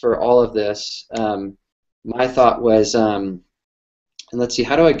preparing for all of this, my thought was, and let's see,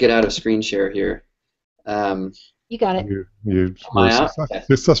 how do I get out of screen share here? You got it. You Am I were out? Okay.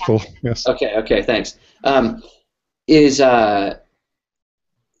 successful, yes. Okay, thanks.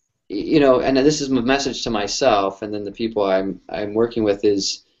 You know, and this is my message to myself, and then the people I'm working with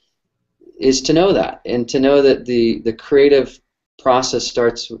is to know that, and to know that the creative process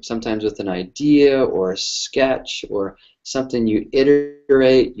starts sometimes with an idea or a sketch or something you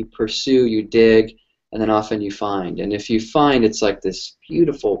iterate, you pursue, you dig, and then often you find. And if you find, it's like this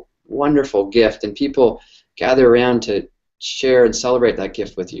beautiful, wonderful gift, and people gather around to share and celebrate that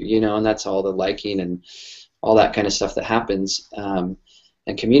gift with you, you know, and that's all the liking and all that kind of stuff that happens,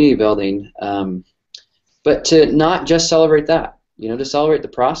 and community building. But to not just celebrate that, you know, to celebrate the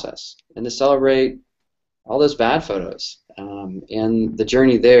process and to celebrate all those bad photos and the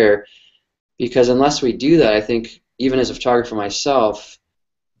journey there, because unless we do that, I think even as a photographer myself,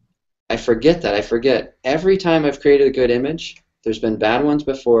 I forget that. I forget every time I've created a good image, there's been bad ones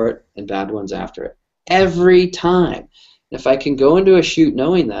before it and bad ones after it. Every time. If I can go into a shoot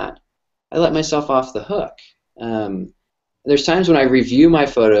knowing that, I let myself off the hook. There's times when I review my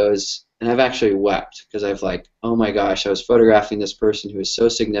photos and I've actually wept because I've like, oh my gosh, I was photographing this person who is so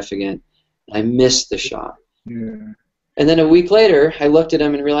significant, and I missed the shot. Yeah. And then a week later, I looked at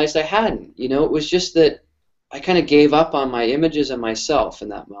him and realized I hadn't. You know, it was just that I kind of gave up on my images and myself in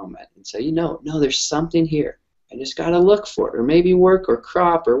that moment and say, you know, no, there's something here. I just got to look for it, or maybe work or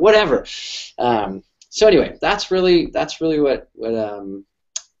crop or whatever. So anyway, that's really what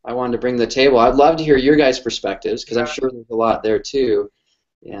I wanted to bring to the table. I'd love to hear your guys' perspectives, because I'm sure there's a lot there too.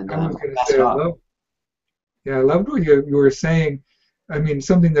 And I was going to say, I loved what you were saying. I mean,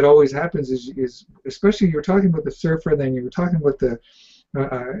 something that always happens is especially you were talking about the surfer, then you were talking about the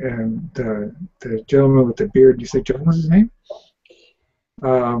gentleman with the beard. You say John was his name?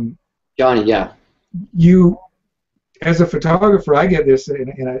 Johnny, yeah. You, as a photographer, I get this,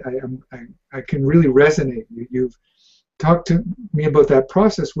 and I can really resonate. You've talked to me about that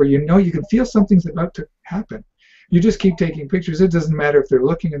process where you know you can feel something's about to happen. You just keep taking pictures. It doesn't matter if they're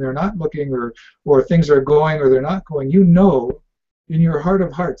looking and they're not looking, or things are going or they're not going. You know, in your heart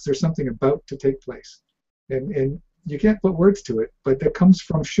of hearts, there's something about to take place, and you can't put words to it. But that comes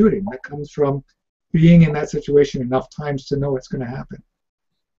from shooting. That comes from being in that situation enough times to know it's going to happen.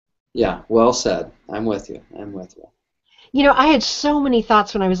 Yeah, well said. I'm with you. I'm with you. You know, I had so many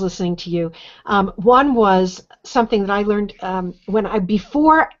thoughts when I was listening to you. One was something that I learned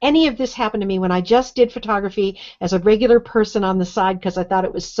before any of this happened to me, when I just did photography as a regular person on the side because I thought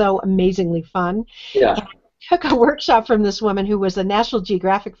it was so amazingly fun. Yeah. And I took a workshop from this woman who was a National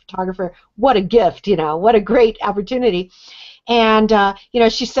Geographic photographer. What a gift, you know, what a great opportunity. And, you know,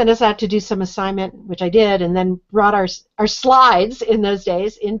 she sent us out to do some assignment, which I did, and then brought our slides in those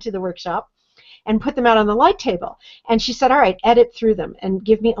days into the workshop and put them out on the light table. And she said, all right, edit through them and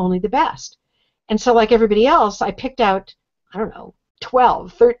give me only the best. And so like everybody else, I picked out, I don't know,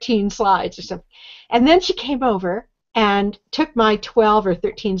 12, 13 slides or something. And then she came over and took my 12 or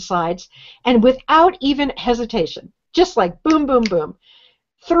 13 slides and without even hesitation, just like boom, boom, boom,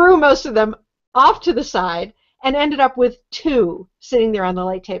 threw most of them off to the side and ended up with 2 sitting there on the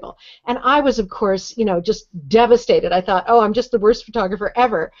light table. And I was, of course, you know, just devastated. I thought, oh, I'm just the worst photographer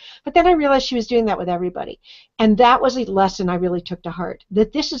ever. But then I realized she was doing that with everybody. And that was a lesson I really took to heart,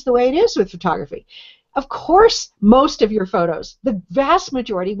 that this is the way it is with photography. Of course, most of your photos, the vast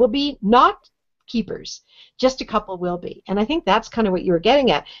majority, will be not keepers. Just a couple will be. And I think that's kind of what you were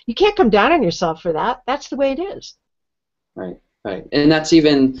getting at. You can't come down on yourself for that. That's the way it is. Right, right. And that's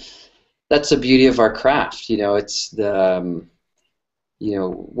the beauty of our craft, you know. It's the, you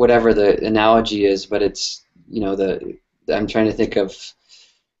know, whatever the analogy is, but it's, you know, I'm trying to think of,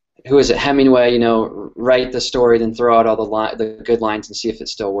 who is it, Hemingway, write the story, then throw out all the good lines and see if it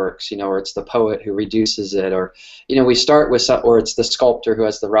still works, or it's the poet who reduces it, or, we start with or it's the sculptor who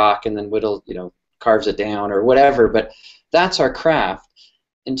has the rock and then carves it down or whatever, but that's our craft.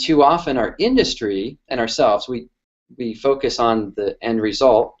 And too often our industry and ourselves, we focus on the end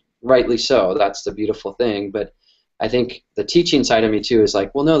result, rightly so, that's the beautiful thing, but I think the teaching side of me too is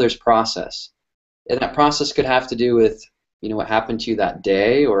like, well, no, there's process. And that process could have to do with what happened to you that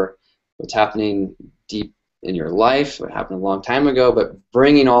day or what's happening deep in your life, what happened a long time ago, but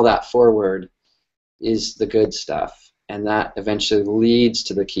bringing all that forward is the good stuff, and that eventually leads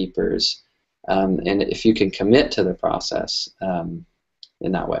to the keepers, and if you can commit to the process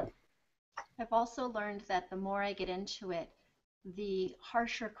in that way. I've also learned that the more I get into it, the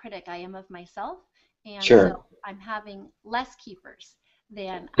harsher critic I am of myself, and Sure. so I'm having less keepers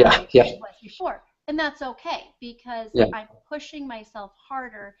than Yeah, I was before. And that's okay, because Yeah. I'm pushing myself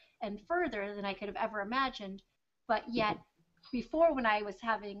harder and further than I could have ever imagined. But yet, before, when I was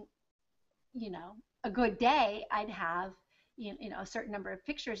having, a good day, I'd have, a certain number of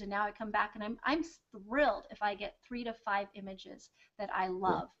pictures, and now I come back and I'm thrilled if I get 3 to 5 images that I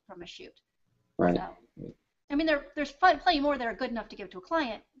love from a shoot. Right. So, I mean, there's plenty more that are good enough to give to a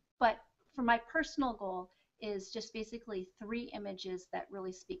client, but for my personal goal is just basically 3 images that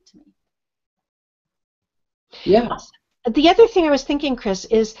really speak to me. Yeah. The other thing I was thinking, Chris,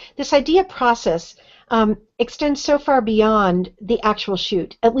 is this idea process extends so far beyond the actual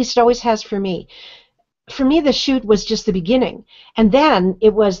shoot. At least it always has for me. For me, the shoot was just the beginning. And then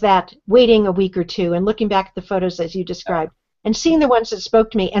it was that waiting a week or two and looking back at the photos as you described and seeing the ones that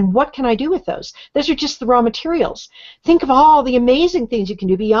spoke to me and what can I do with those? Those are just the raw materials. Think of all the amazing things you can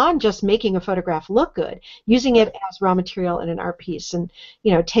do beyond just making a photograph look good, using it as raw material in an art piece and,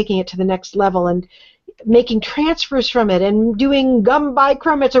 taking it to the next level and making transfers from it and doing gum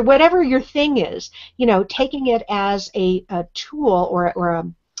bichromats or whatever your thing is, taking it as a tool or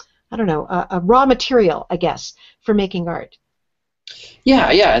a raw material, I guess, for making art. Yeah,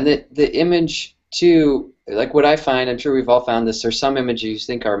 and the image too, like what I find, I'm sure we've all found this, there's some images you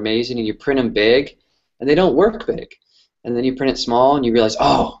think are amazing and you print them big and they don't work big. And then you print it small and you realize,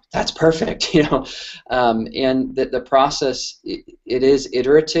 oh, that's perfect, and the process, it is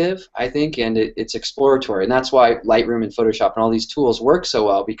iterative, I think, and it's exploratory. And that's why Lightroom and Photoshop and all these tools work so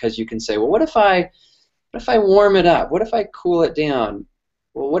well, because you can say, well, what if I warm it up? What if I cool it down?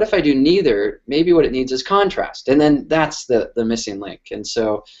 Well, what if I do neither? Maybe what it needs is contrast, and then that's the missing link. And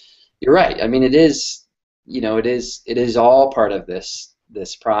so you're right. I mean, it is all part of this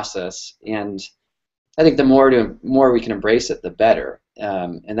process, and I think the more we can embrace it, the better.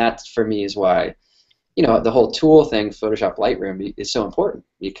 And that, for me, is why the whole tool thing, Photoshop, Lightroom, is so important,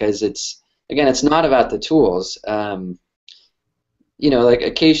 because it's not about the tools. Like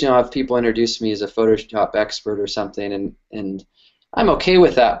occasionally I'll have people introduce me as a Photoshop expert or something, and I'm okay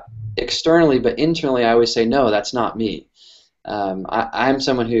with that externally, but internally I always say, no, that's not me. I'm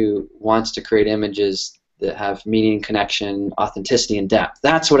someone who wants to create images that have meaning, connection, authenticity, and depth.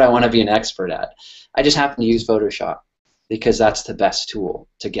 That's what I want to be an expert at. I just happen to use Photoshop because that's the best tool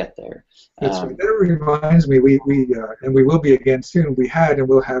to get there. That's right. That reminds me, we and we will be again soon. We had and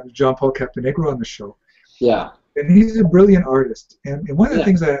we'll have John Paul Caponegro on the show. Yeah. And he's a brilliant artist. And one of the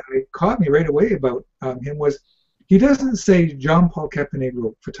things that caught me right away about him was he doesn't say John Paul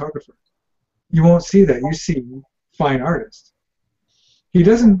Caponegro, photographer. You won't see that. You see fine artist. He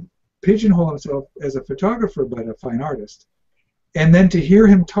doesn't pigeonhole himself as a photographer, but a fine artist. And then to hear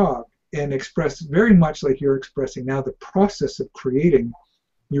him talk and express very much like you're expressing now the process of creating,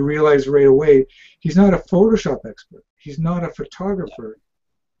 you realize right away he's not a Photoshop expert. He's not a photographer.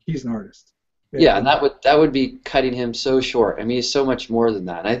 He's an artist. Yeah, and that would be cutting him so short. I mean, he's so much more than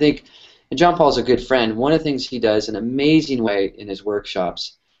that. And I think, and John Paul's a good friend. One of the things he does in an amazing way in his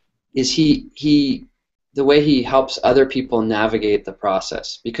workshops is the way he helps other people navigate the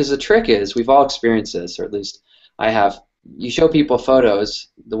process. Because the trick is, we've all experienced this, or at least I have. You show people photos,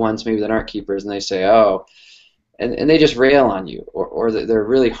 the ones maybe that aren't keepers, and they say, oh, and they just rail on you, or they're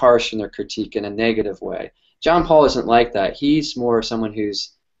really harsh in their critique in a negative way. John Paul isn't like that. He's more someone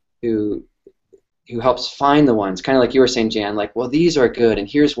who helps find the ones, kind of like you were saying, Jan, like, well, these are good, and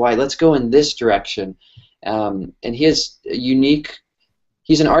here's why. Let's go in this direction. And he has a unique,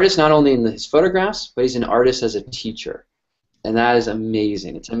 he's an artist not only in his photographs, but he's an artist as a teacher. And that is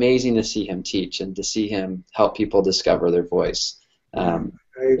amazing. It's amazing to see him teach and to see him help people discover their voice. One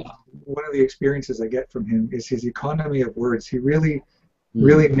of the experiences I get from him is his economy of words. He really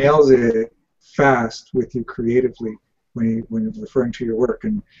nails it fast with you creatively when referring to your work.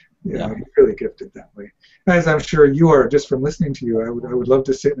 And Yeah, he's really gifted that way. As I'm sure you are, just from listening to you. I would love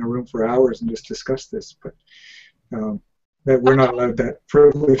to sit in a room for hours and just discuss this, but that we're not allowed that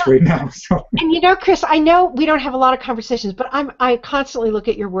privilege right now. So. And you know, Chris, I know we don't have a lot of conversations, but I constantly look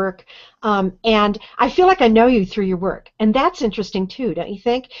at your work, and I feel like I know you through your work, and that's interesting too, don't you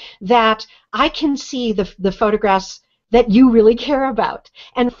think? That I can see the photographs that you really care about,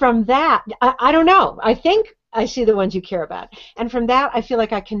 and from that, I don't know, I think I see the ones you care about, and from that, I feel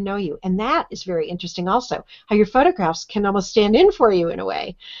like I can know you, and that is very interesting also, how your photographs can almost stand in for you in a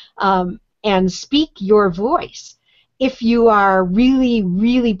way, and speak your voice if you are really,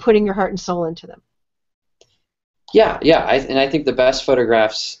 really putting your heart and soul into them. Yeah, yeah, and I think the best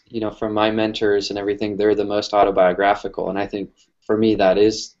photographs, you know, from my mentors and everything, they're the most autobiographical, and I think for me that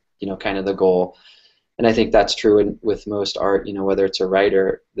is, you know, kind of the goal, and I think that's true with most art, you know, whether it's a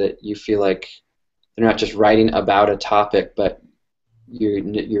writer, that you feel like they're not just writing about a topic, but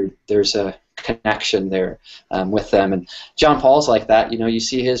there's a connection there with them. And John Paul's like that. You know, you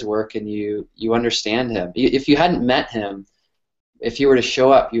see his work and you understand him. If you hadn't met him, if you were to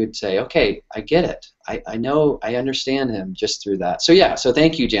show up, you would say, okay, I get it. I know, I understand him just through that. So yeah, so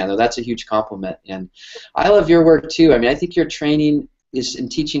thank you, Jan, though. That's a huge compliment. And I love your work too. I mean, I think your training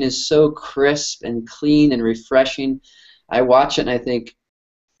and teaching is so crisp and clean and refreshing. I watch it and I think,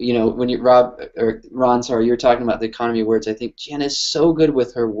 you know, when Ron, sorry, you were talking about the economy of words, I think Jan is so good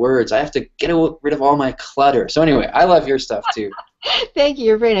with her words. I have to get rid of all my clutter. So anyway, I love your stuff too. Thank you,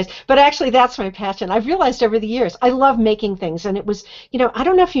 you're very nice. But actually, that's my passion. I've realized over the years, I love making things, and it was, you know, I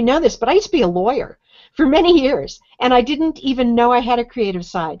don't know if you know this, but I used to be a lawyer for many years, and I didn't even know I had a creative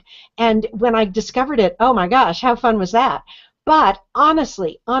side. And when I discovered it, oh my gosh, how fun was that? But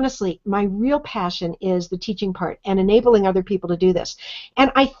honestly, my real passion is the teaching part and enabling other people to do this.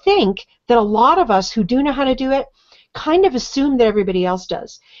 And I think that a lot of us who do know how to do it kind of assume that everybody else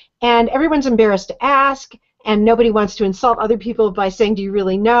does. And everyone's embarrassed to ask, and nobody wants to insult other people by saying, do you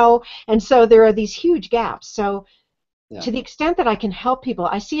really know? And so there are these huge gaps. So to the extent that I can help people,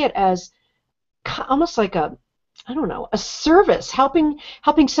 I see it as almost like a, I don't know, a service, helping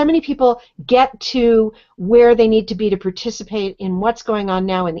so many people get to where they need to be to participate in what's going on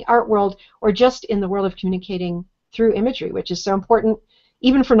now in the art world or just in the world of communicating through imagery, which is so important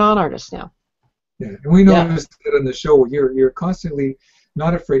even for non-artists now. Yeah, and we noticed that on the show you're constantly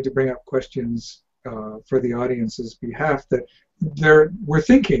not afraid to bring up questions for the audience's behalf that we're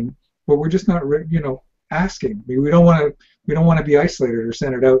thinking, but we're just not, you know, asking. We don't want to be isolated or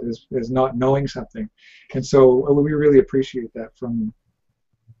centered out as not knowing something, and so we really appreciate that from you.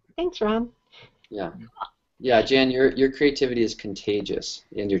 Thanks, Ron. Yeah, yeah, Jan, your creativity is contagious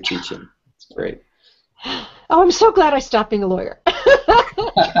in your teaching. It's great. Oh, I'm so glad I stopped being a lawyer.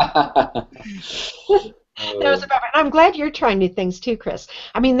 That was about right. I'm glad you're trying new things too, Chris.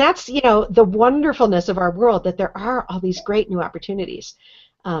 I mean, that's, you know, the wonderfulness of our world, that there are all these great new opportunities.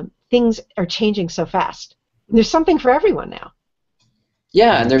 Things are changing so fast. There's something for everyone now.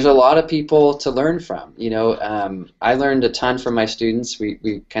 Yeah, and there's a lot of people to learn from. You know, I learned a ton from my students.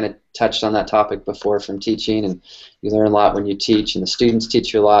 We kind of touched on that topic before from teaching, and you learn a lot when you teach, and the students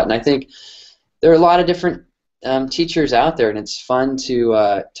teach you a lot. And I think there are a lot of different teachers out there, and it's fun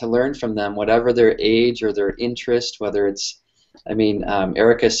to learn from them, whatever their age or their interest, whether it's, I mean,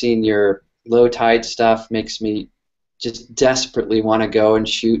 Erica, seeing your low tide stuff makes me just desperately want to go and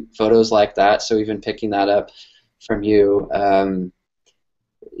shoot photos like that, so even picking that up from you,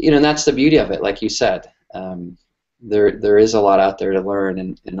 you know, and that's the beauty of it, like you said. There is a lot out there to learn,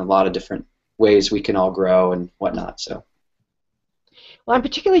 and in a lot of different ways we can all grow and whatnot, so. Well, I'm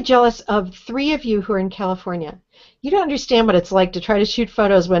particularly jealous of 3 of you who are in California. You don't understand what it's like to try to shoot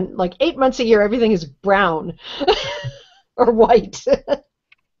photos when, like, 8 months a year, everything is brown or white.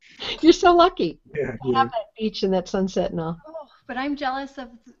 You're so lucky to have that beach and that sunset and all. Oh, but I'm jealous of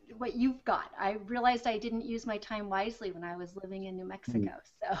what you've got. I realized I didn't use my time wisely when I was living in New Mexico.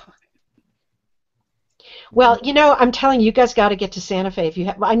 So. Well, you know, I'm telling you, you guys got to get to Santa Fe if you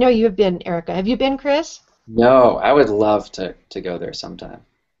have. Well, I know you have been, Erica. Have you been, Chris? No, I would love to go there sometime.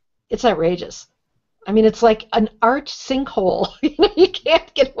 It's outrageous. I mean, it's like an art sinkhole. You know, you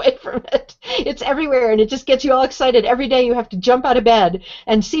can't get away from it. It's everywhere, and it just gets you all excited. Every day you have to jump out of bed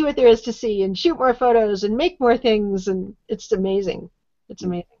and see what there is to see and shoot more photos and make more things, and it's amazing. It's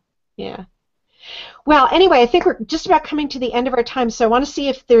amazing. Yeah. Well, anyway, I think we're just about coming to the end of our time, so I want to see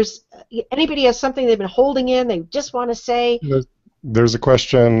if there's anybody has something they've been holding in, they just want to say. There's a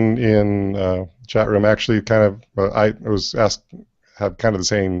question in chat room. Actually, kind of, I was asked, had kind of the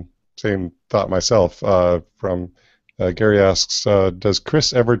same thought myself. From Gary asks, does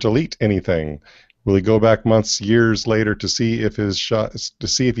Chris ever delete anything? Will he go back months, years later to see if his shots, to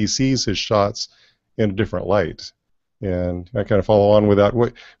see if he sees his shots in a different light? And I kind of follow on with that.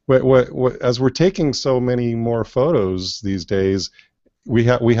 As we're taking so many more photos these days, we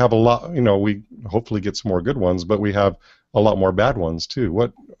have a lot. You know, we hopefully get some more good ones, but we have a lot more bad ones too.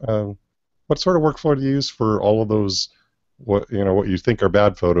 What sort of workflow do you use for all of those? What you think are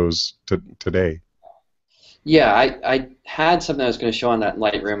bad photos today? Yeah, I had something I was going to show on that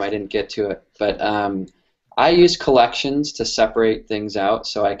Lightroom. I didn't get to it, but I use collections to separate things out,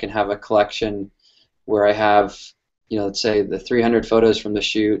 so I can have a collection where I have, let's say the 300 photos from the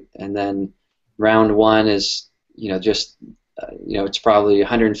shoot, and then round one is, just, it's probably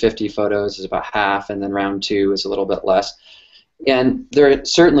 150 photos is about half, and then round two is a little bit less. And there are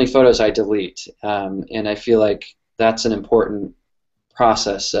certainly photos I delete, and I feel like that's an important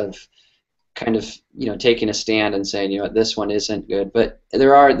process of kind of taking a stand and saying, this one isn't good. But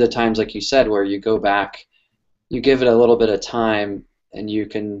there are the times, like you said, where you go back, you give it a little bit of time, and you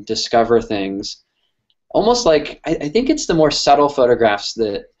can discover things. Almost like, I think it's the more subtle photographs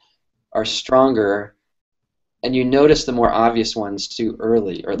that are stronger, and you notice the more obvious ones too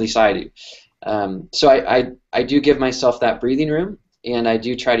early, or at least I do. So I do give myself that breathing room, and I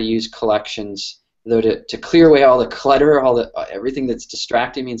do try to use collections though to clear away all the clutter, everything that's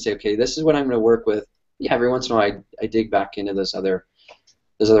distracting me, and say, okay, this is what I'm going to work with. Yeah, every once in a while I dig back into those other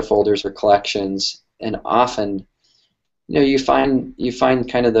folders or collections, and often, you find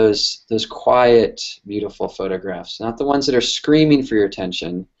kind of those quiet, beautiful photographs, not the ones that are screaming for your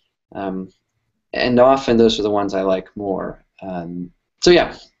attention, and often those are the ones I like more. So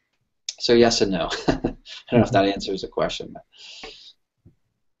yeah, so yes and no. I don't know if that answers the question. But.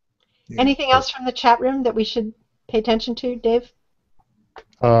 Anything else from the chat room that we should pay attention to, Dave?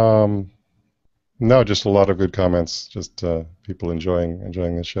 No, just a lot of good comments. Just people enjoying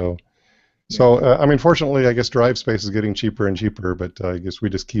the show. So, I mean, fortunately, I guess drive space is getting cheaper and cheaper, but I guess we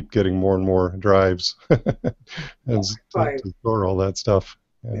just keep getting more and more drives and to store all that stuff.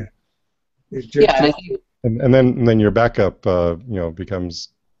 Yeah. And then your backup, has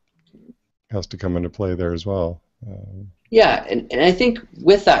to come into play there as well. Yeah, and I think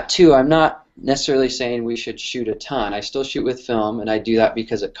with that too, I'm not necessarily saying we should shoot a ton. I still shoot with film, and I do that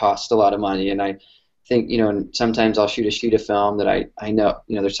because it costs a lot of money. And I think, and sometimes I'll shoot a sheet of film that I know,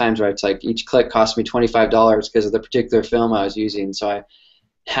 there's times where it's like each click costs me $25 because of the particular film I was using, so I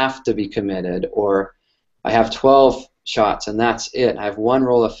have to be committed. Or I have 12 shots and that's it. I have one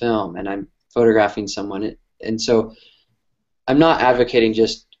roll of film and I'm photographing someone, and so I'm not advocating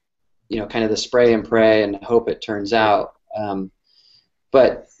just kind of the spray and pray and hope it turns out.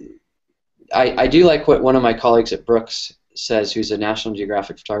 But I do like what one of my colleagues at Brooks says, who's a National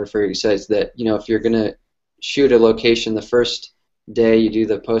Geographic photographer. He says that if you're going to shoot a location, the first day you do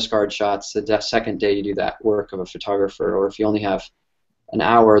the postcard shots, the second day you do that work of a photographer. Or if you only have an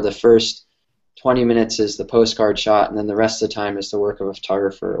hour, the first 20 minutes is the postcard shot, and then the rest of the time is the work of a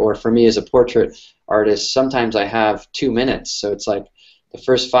photographer. Or for me as a portrait artist, sometimes I have 2 minutes, so it's like the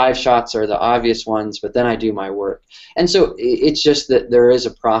first 5 shots are the obvious ones, but then I do my work. And so it's just that there is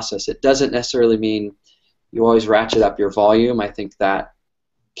a process. It doesn't necessarily mean you always ratchet up your volume. I think that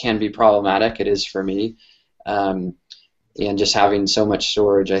can be problematic. It is for me. And just having so much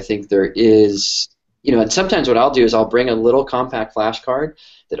storage, I think there is, and sometimes what I'll do is I'll bring a little compact flash card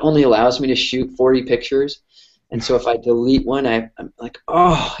that only allows me to shoot 40 pictures. And so if I delete one, I'm like,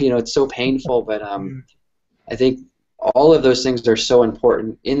 oh, it's so painful. But I think all of those things are so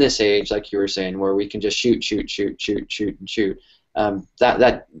important in this age, like you were saying, where we can just shoot.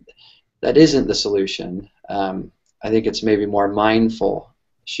 That isn't the solution. I think it's maybe more mindful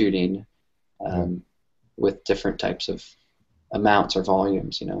shooting with different types of amounts or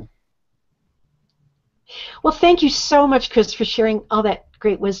volumes, Well, thank you so much, Chris, for sharing all that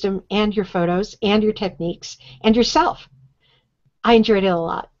great wisdom and your photos and your techniques and yourself. I enjoyed it a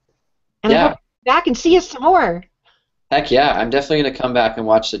lot. And I hope you come back and see us some more. Heck yeah, I'm definitely going to come back and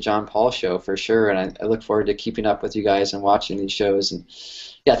watch the John Paul show for sure, and I look forward to keeping up with you guys and watching these shows. And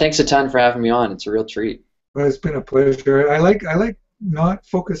yeah, thanks a ton for having me on. It's a real treat. Well, it's been a pleasure. I like not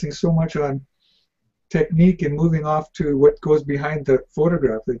focusing so much on technique and moving off to what goes behind the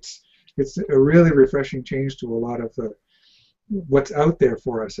photograph. It's a really refreshing change to a lot of what's out there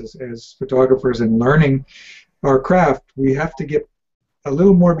for us as photographers, and learning our craft. We have to get a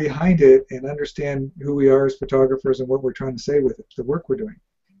little more behind it and understand who we are as photographers and what we're trying to say with it, the work we're doing.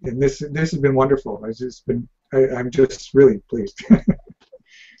 And this has been wonderful. I'm just really pleased.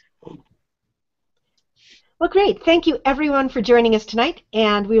 Well, great. Thank you, everyone, for joining us tonight,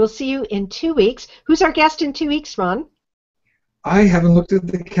 and we will see you in 2 weeks. Who's our guest in 2 weeks, Ron? I haven't looked at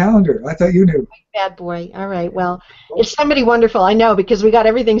the calendar. I thought you knew. Bad boy. All right. Well, it's somebody wonderful. I know because we got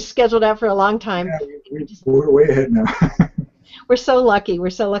everything scheduled out for a long time. Yeah, we're way ahead now. We're so lucky. We're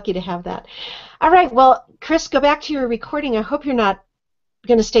so lucky to have that. All right. Well, Chris, go back to your recording. I hope you're not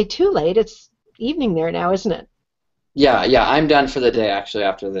going to stay too late. It's evening there now, isn't it? Yeah, I'm done for the day actually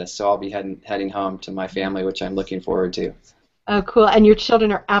after this, so I'll be heading home to my family, which I'm looking forward to. Oh, cool. And your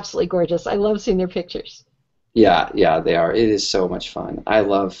children are absolutely gorgeous. I love seeing their pictures. Yeah, they are. It is so much fun. I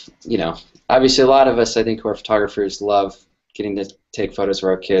love, obviously a lot of us, I think, who are photographers love getting to take photos of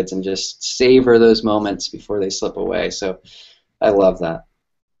our kids and just savor those moments before they slip away. So I love that.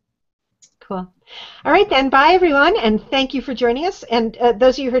 Cool. All right, then. Bye, everyone, and thank you for joining us. And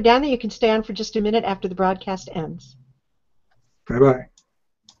those of you who are down there, you can stay on for just a minute after the broadcast ends. Bye-bye.